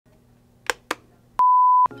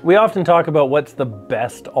We often talk about what's the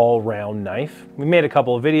best all-round knife. We made a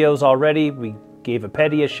couple of videos already. We gave a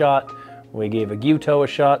Pedi a shot. We gave a Gyuto a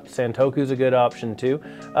shot. Santoku's a good option too.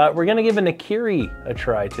 We're gonna give a Nakiri a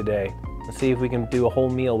try today and see if we can do a whole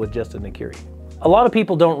meal with just a Nakiri. A lot of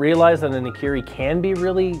people don't realize that a Nakiri can be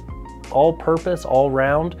really all-purpose,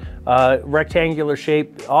 all-round. Rectangular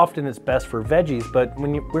shape, often it's best for veggies, but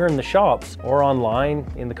when we're in the shops or online,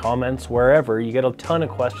 in the comments, wherever, you get a ton of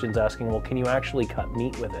questions asking, well, can you actually cut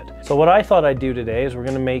meat with it? So what I thought I'd do today is we're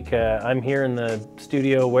gonna make, I'm here in the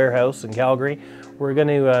studio warehouse in Calgary. We're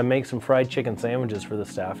gonna make some fried chicken sandwiches for the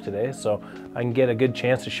staff today, so I can get a good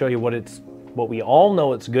chance to show you what we all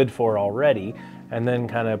know it's good for already, and then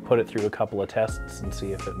kind of put it through a couple of tests and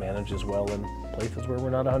see if it manages well in places where we're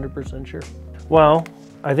not 100% sure. Well,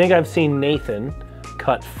 I think I've seen Nathan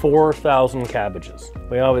cut 4,000 cabbages.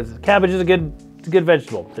 Cabbage is a good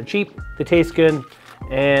vegetable. They're cheap, they taste good,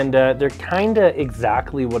 and they're kinda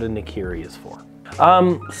exactly what a Nakiri is for.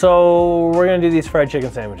 So we're gonna do these fried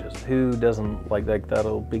chicken sandwiches. Who doesn't like that?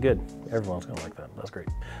 That'll be good. Everyone's gonna like that, that's great.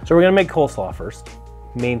 So we're gonna make coleslaw first.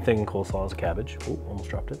 Main thing in coleslaw is cabbage. Oh, almost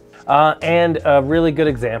dropped it. And a really good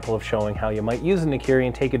example of showing how you might use a Nakiri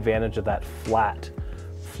and take advantage of that flat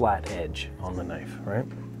edge on the knife, right?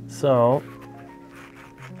 So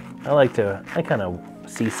I kind of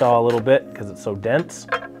seesaw a little bit because it's so dense.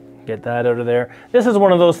 Get that out of there. This is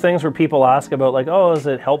one of those things where people ask about like, oh, is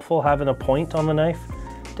it helpful having a point on the knife?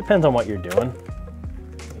 Depends on what you're doing,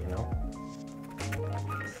 you know?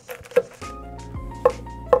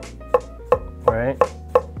 Right?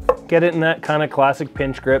 Get it in that kind of classic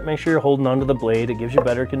pinch grip. Make sure you're holding onto the blade. It gives you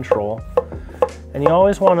better control. And you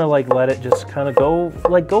always want to like let it just kind of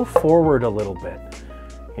go forward a little bit.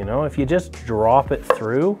 You know, if you just drop it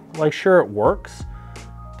through, like sure it works,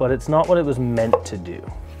 but it's not what it was meant to do.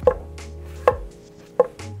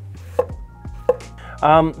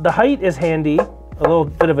 The height is handy, a little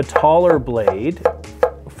bit of a taller blade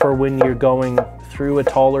for when you're going through a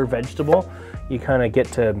taller vegetable. You kind of get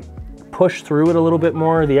to push through it a little bit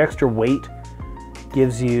more. The extra weight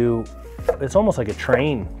gives you, it's almost like a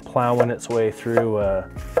train plowing its way through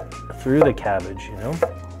the cabbage, you know?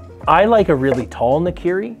 I like a really tall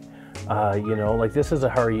Nakiri, you know, like this is a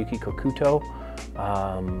Haruyuki Kokuto.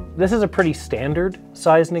 This is a pretty standard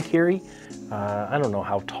size Nakiri. I don't know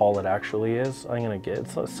how tall it actually is. I'm gonna get,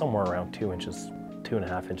 it's somewhere around 2 inches,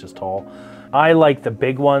 2.5 inches tall. I like the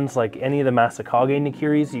big ones, like any of the Masakage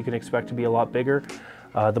Nakiris, you can expect to be a lot bigger.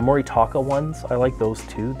 The Moritaka ones, I like those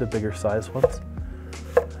too, the bigger size ones.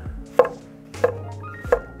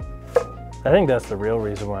 I think that's the real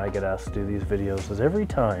reason why I get asked to do these videos, is every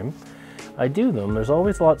time I do them, there's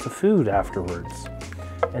always lots of food afterwards.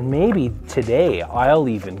 And maybe today I'll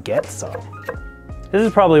even get some. This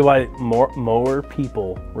is probably why more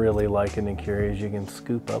people really like a Nakiri, is you can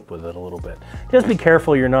scoop up with it a little bit. Just be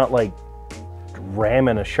careful you're not like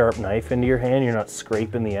ramming a sharp knife into your hand, you're not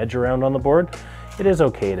scraping the edge around on the board. It is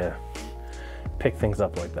okay to pick things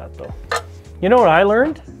up like that though. You know what I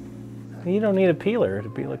learned? You don't need a peeler to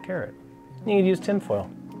peel a carrot. You can use tinfoil.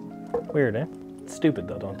 Weird, eh? It's stupid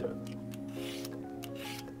though, don't do it.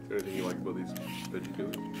 Anything you like about these veggie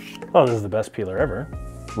peelers? Oh, this is the best peeler ever.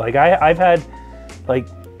 Like I've had, like,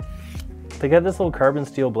 they got this little carbon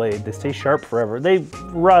steel blade. They stay sharp forever. They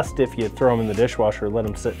rust if you throw them in the dishwasher and let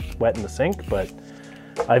them sit wet in the sink, but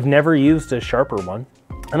I've never used a sharper one.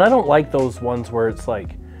 And I don't like those ones where it's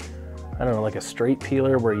like, I don't know, like a straight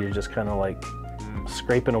peeler where you're just kind of like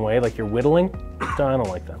scraping away, like you're whittling. No, I don't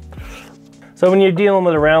like that. So when you're dealing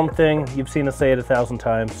with a round thing, you've seen us say it 1,000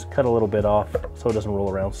 times, cut a little bit off so it doesn't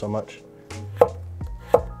roll around so much.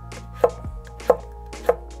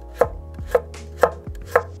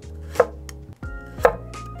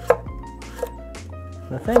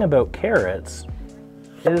 The thing about carrots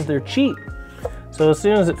is they're cheap. So as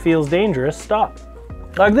soon as it feels dangerous, stop.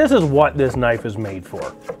 Like this is what this knife is made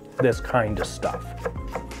for, this kind of stuff.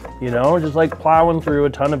 You know, just like plowing through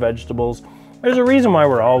a ton of vegetables. There's a reason why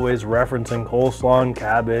we're always referencing coleslaw and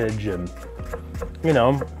cabbage and, you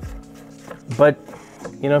know, but,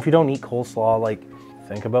 you know, if you don't eat coleslaw, like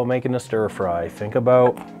think about making a stir fry, think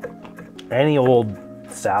about any old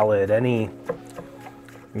salad, any,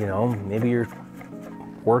 you know, maybe you're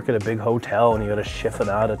work at a big hotel and you gotta chiffonade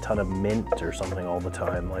out a ton of mint or something all the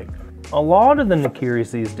time. Like a lot of the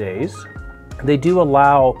Nakiris these days, they do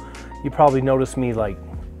allow, you probably notice me like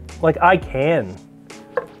I can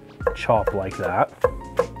chop like that,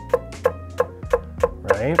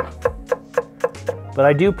 right? But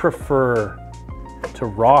I do prefer to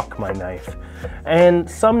rock my knife. And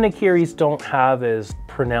some Nakiris don't have as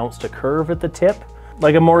pronounced a curve at the tip.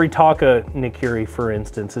 Like a Moritaka Nakiri, for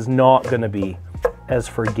instance, is not gonna be as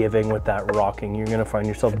forgiving with that rocking. You're gonna find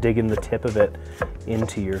yourself digging the tip of it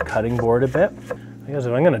into your cutting board a bit. Because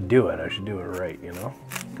if I'm gonna do it, I should do it right, you know?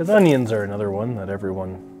 Because onions are another one that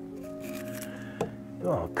everyone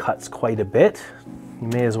cuts quite a bit. You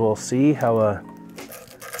may as well see how a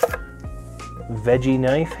veggie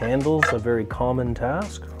knife handles a very common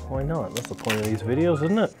task. Why not? That's the point of these videos,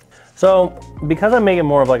 isn't it? So, because I'm making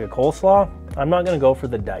more of like a coleslaw, I'm not gonna go for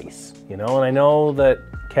the dice, you know? And I know that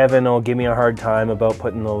Kevin will give me a hard time about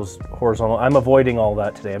putting those horizontal. I'm avoiding all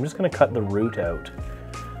that today. I'm just gonna cut the root out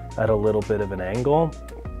at a little bit of an angle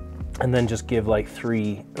and then just give like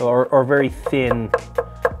 3 or very thin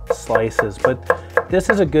slices. But this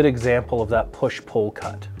is a good example of that push-pull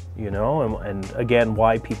cut, you know? And again,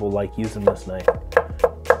 why people like using this knife.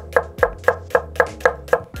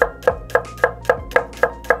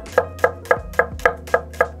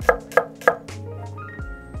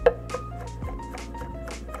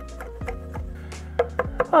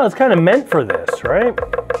 Oh, it's kind of meant for this, right?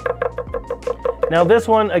 Now this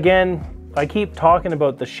one, again, I keep talking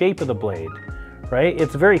about the shape of the blade, right?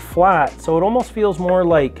 It's very flat, so it almost feels more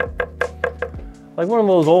like one of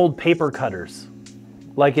those old paper cutters.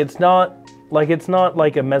 Like it's not like a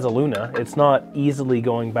mezzaluna. It's not easily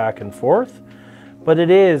going back and forth, but it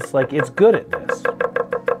is like, it's good at this.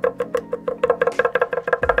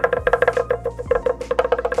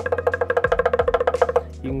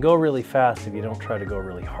 You can go really fast if you don't try to go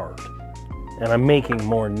really hard. And I'm making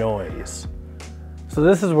more noise. So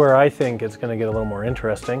this is where I think it's gonna get a little more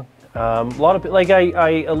interesting. A lot of, like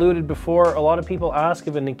I alluded before, a lot of people ask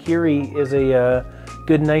if a Nakiri is a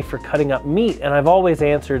good knife for cutting up meat, and I've always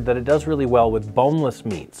answered that it does really well with boneless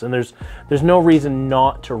meats, and there's no reason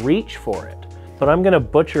not to reach for it. But I'm gonna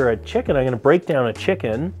butcher a chicken, I'm gonna break down a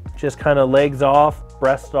chicken, just kind of legs off,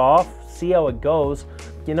 breast off, see how it goes.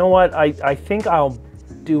 You know what, I think I'll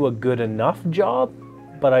do a good enough job,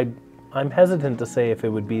 but I'm hesitant to say if it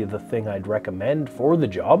would be the thing I'd recommend for the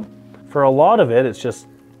job. For a lot of it, it's just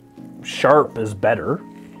sharp is better,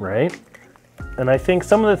 right? And I think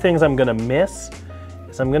some of the things I'm gonna miss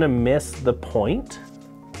is I'm gonna miss the point,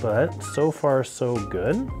 but so far so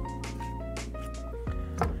good.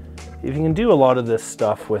 If you can do a lot of this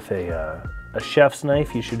stuff with a chef's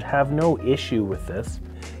knife, you should have no issue with this.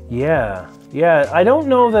 Yeah, I don't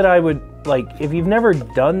know that I would, like, if you've never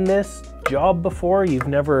done this job before, you've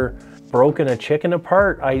never broken a chicken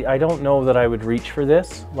apart, I don't know that I would reach for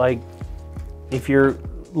this. Like, if you're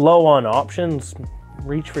low on options,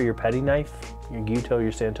 reach for your petty knife, your Gyuto,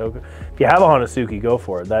 your Santoku. If you have a Hanasuki, go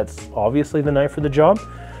for it. That's obviously the knife for the job,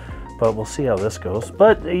 but we'll see how this goes.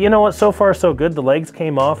 But you know what, so far so good. The legs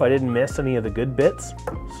came off, I didn't miss any of the good bits,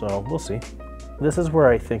 so we'll see. This is where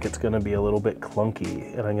I think it's gonna be a little bit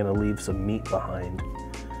clunky and I'm gonna leave some meat behind.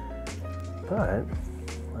 But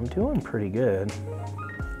I'm doing pretty good.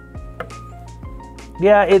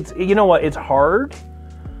 Yeah, it's, you know what, it's hard,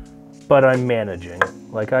 but I'm managing.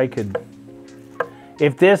 Like I could,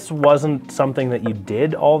 if this wasn't something that you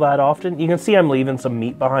did all that often, you can see I'm leaving some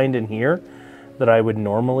meat behind in here that I would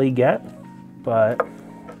normally get, but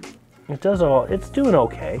it's doing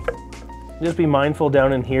okay. Just be mindful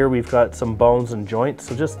down in here, we've got some bones and joints,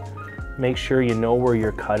 so just make sure you know where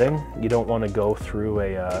you're cutting. You don't want to go through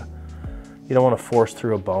you don't want to force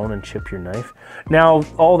through a bone and chip your knife. Now,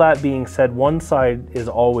 all that being said, one side is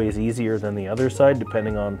always easier than the other side,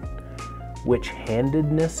 depending on which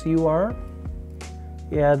handedness you are.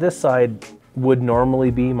 Yeah, this side would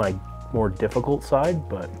normally be my more difficult side,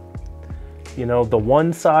 but you know, the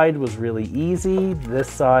one side was really easy.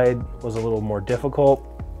 This side was a little more difficult.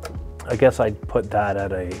 I guess I'd put that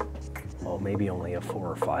at a, well, maybe only a 4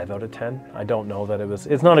 or 5 out of 10. I don't know that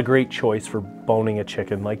it's not a great choice for boning a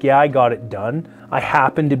chicken. Like, yeah, I got it done. I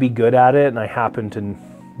happen to be good at it and I happen to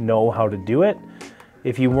know how to do it.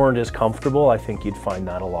 If you weren't as comfortable, I think you'd find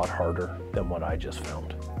that a lot harder than what I just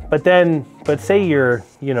found. But say your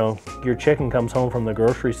chicken comes home from the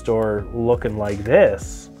grocery store looking like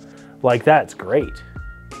this, like that's great.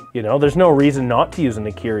 You know, there's no reason not to use a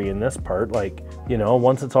Nakiri in this part. Like, you know,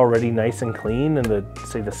 once it's already nice and clean and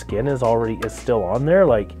the skin is still on there,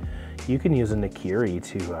 like you can use a Nakiri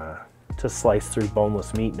to slice through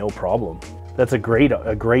boneless meat, no problem. That's a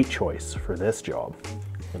great choice for this job.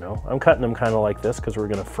 You know, I'm cutting them kind of like this because we're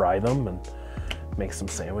gonna fry them and make some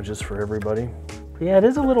sandwiches for everybody. But yeah,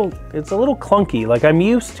 it's a little clunky. Like, I'm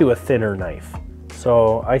used to a thinner knife.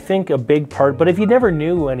 So I think a big part, but if you never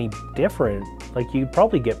knew any different, like you'd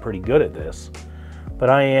probably get pretty good at this. But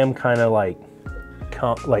I am kind of like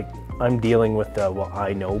I'm dealing with the, well,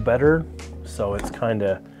 I know better. So it's kind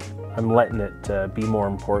of, I'm letting it be more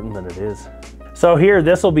important than it is. So here,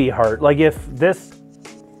 this will be hard. Like if this,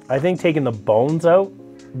 I think taking the bones out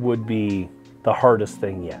would be the hardest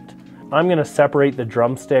thing yet. I'm gonna separate the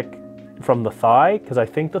drumstick from the thigh because I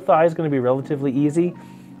think the thigh is gonna be relatively easy.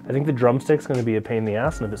 I think the drumstick's gonna be a pain in the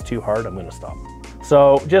ass, and if it's too hard, I'm gonna stop.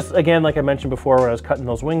 So just again, like I mentioned before when I was cutting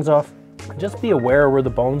those wings off, just be aware where the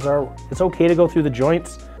bones are. It's okay to go through the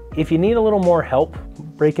joints. If you need a little more help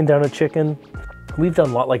breaking down a chicken, we've done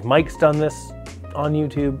a lot, like Mike's done this on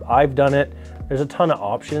YouTube, I've done it. There's a ton of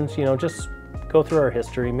options, you know, just go through our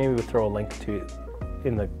history. Maybe we'll throw a link to it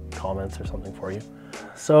in the comments or something for you.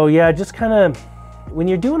 So yeah, just kind of, when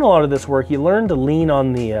you're doing a lot of this work, you learn to lean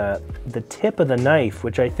on the tip of the knife,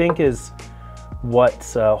 which I think is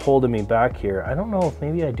what's holding me back here. I don't know if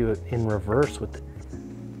maybe I do it in reverse with the,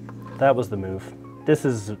 that was the move. This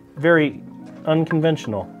is very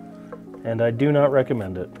unconventional, and I do not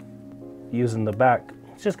recommend it. Using the back,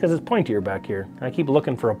 it's just because it's pointier back here. I keep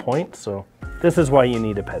looking for a point, so this is why you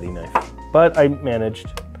need a petty knife. But I managed.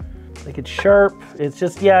 Like, it's sharp, it's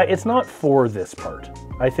just, yeah, it's not for this part,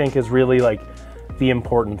 I think is really like the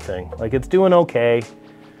important thing. Like, it's doing okay.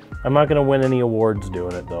 I'm not gonna win any awards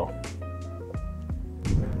doing it though.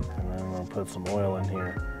 And then I'm gonna put some oil in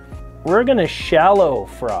here. We're gonna shallow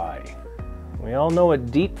fry. We all know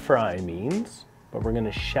what deep fry means, but we're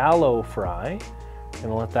gonna shallow fry.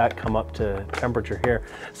 Gonna let that come up to temperature here.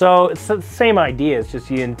 So it's the same idea, it's just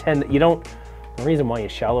you intend, you don't, the reason why you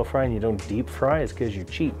shallow fry and you don't deep fry is because you're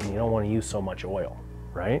cheap and you don't want to use so much oil,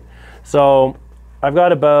 right? So I've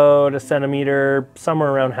got about 1 centimeter, somewhere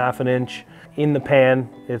around 1/2 inch in the pan.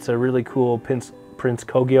 It's a really cool Prince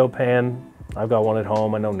Kogyo pan. I've got one at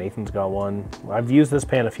home. I know Nathan's got one. I've used this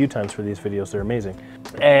pan a few times for these videos. They're amazing.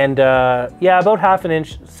 And yeah, about 1/2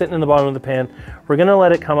 inch sitting in the bottom of the pan. We're gonna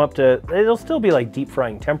let it come up to, it'll still be like deep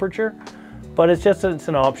frying temperature, but it's just, it's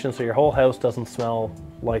an option so your whole house doesn't smell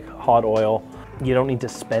like hot oil. You don't need to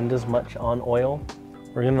spend as much on oil.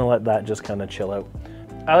 We're gonna let that just kind of chill out.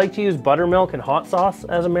 I like to use buttermilk and hot sauce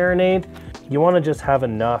as a marinade. You wanna just have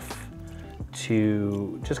enough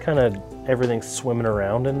to just kind of everything swimming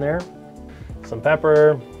around in there. Some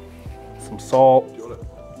pepper, some salt.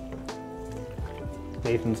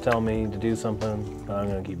 Nathan's telling me to do something, but I'm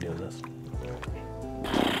gonna keep doing this.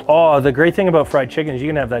 Oh, the great thing about fried chicken is you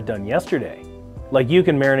can have that done yesterday. Like, you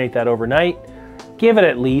can marinate that overnight. Give it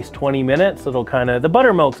at least 20 minutes. It'll kind of, the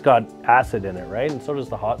buttermilk's got acid in it, right? And so does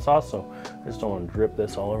the hot sauce, so I just don't want to drip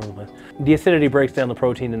this all over the place. The acidity breaks down the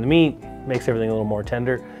protein in the meat, makes everything a little more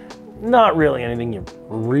tender. Not really anything you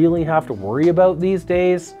really have to worry about these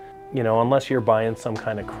days, you know, unless you're buying some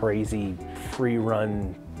kind of crazy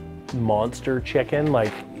free-run monster chicken.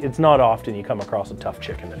 Like, it's not often you come across a tough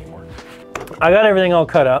chicken anymore. I got everything all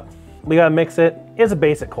cut up. We gotta mix it. It's a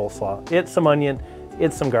basic coleslaw. It's some onion,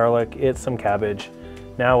 it's some garlic, it's some cabbage.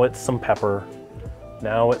 Now it's some pepper.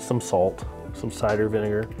 Now it's some salt, some cider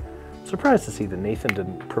vinegar. I'm surprised to see that Nathan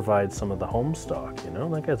didn't provide some of the home stock, you know?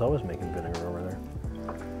 That guy's always making vinegar over there.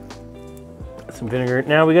 Some vinegar.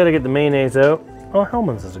 Now we gotta get the mayonnaise out. Oh,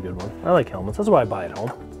 Hellmann's is a good one. I like Hellmann's, that's why I buy it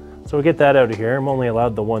home. So we get that out of here. I'm only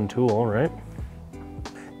allowed the one tool, right?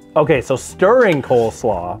 Okay, so stirring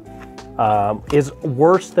coleslaw is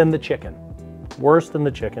worse than the chicken. Worse than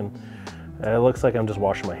the chicken. It looks like I'm just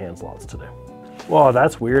washing my hands lots today. Whoa,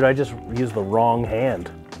 that's weird. I just used the wrong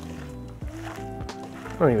hand.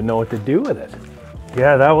 I don't even know what to do with it.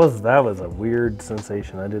 Yeah, that was a weird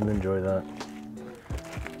sensation. I didn't enjoy that.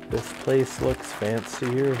 This place looks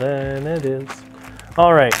fancier than it is.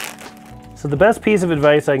 All right, so the best piece of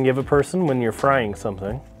advice I can give a person when you're frying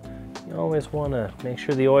something, you always wanna make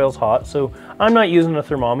sure the oil's hot. So I'm not using a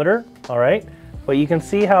thermometer, all right? But you can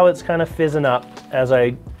see how it's kind of fizzing up as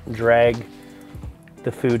I drag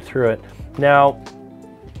the food through it. Now,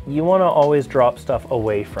 you wanna always drop stuff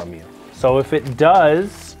away from you. So if it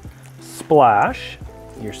does splash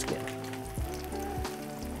your skin,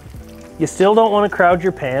 you still don't wanna crowd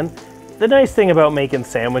your pan. The nice thing about making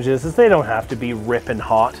sandwiches is they don't have to be ripping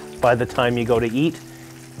hot by the time you go to eat.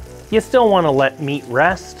 You still wanna let meat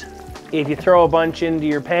rest. If you throw a bunch into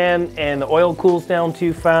your pan and the oil cools down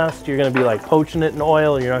too fast, you're gonna be like poaching it in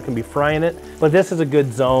oil, you're not gonna be frying it. But this is a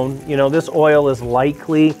good zone. You know, this oil is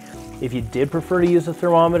likely, if you did prefer to use a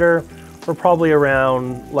thermometer, we're probably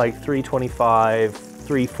around like 325,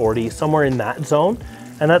 340, somewhere in that zone.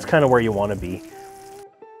 And that's kind of where you wanna be.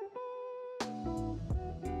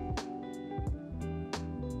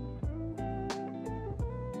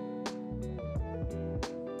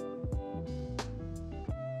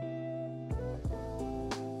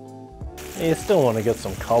 You still want to get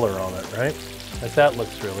some color on it, right? Like, that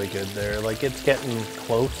looks really good there. Like, it's getting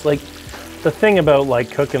close. Like, the thing about like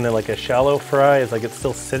cooking it like a shallow fry is like it's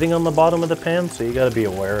still sitting on the bottom of the pan, so you got to be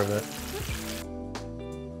aware of it.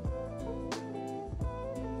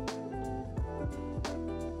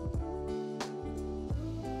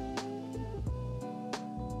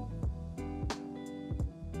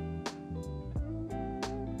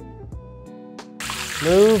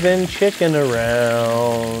 Moving chicken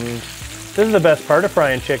around. This is the best part of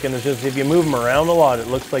frying chicken, is just if you move them around a lot, it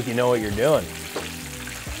looks like you know what you're doing.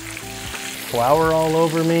 Flour all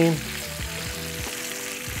over me.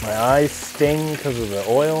 My eyes sting because of the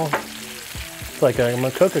oil. It's like I'm gonna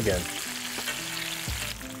cook again.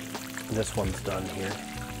 This one's done here.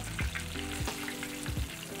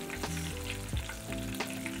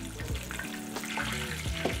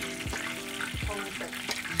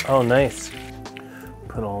 Oh, nice.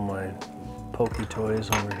 Put all my pokey toys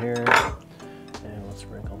over here. And we'll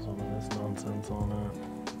sprinkle some of this nonsense on it.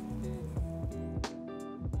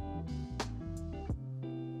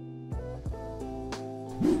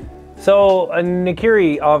 So a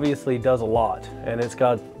Nakiri obviously does a lot, and it's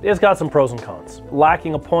got some pros and cons.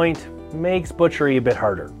 Lacking a point makes butchery a bit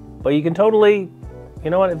harder, but you can totally, you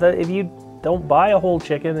know what, if you don't buy a whole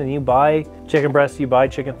chicken and you buy chicken breasts, you buy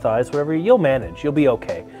chicken thighs, whatever, you'll manage, you'll be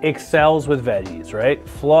okay. Excels with veggies, right?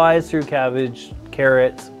 Flies through cabbage,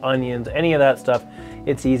 carrots, onions, any of that stuff.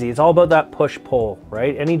 It's easy. It's all about that push-pull,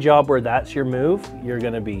 right? Any job where that's your move, you're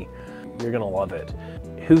gonna love it.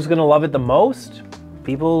 Who's gonna love it the most?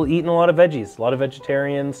 People eating a lot of veggies, a lot of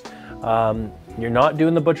vegetarians. You're not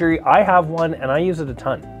doing the butchery. I have one and I use it a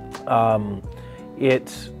ton.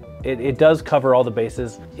 It does cover all the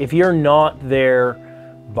bases. If you're not there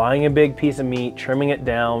buying a big piece of meat, trimming it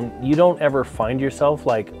down, you don't ever find yourself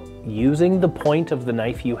like using the point of the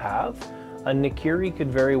knife you have. A Nakiri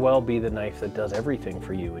could very well be the knife that does everything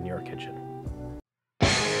for you in your kitchen.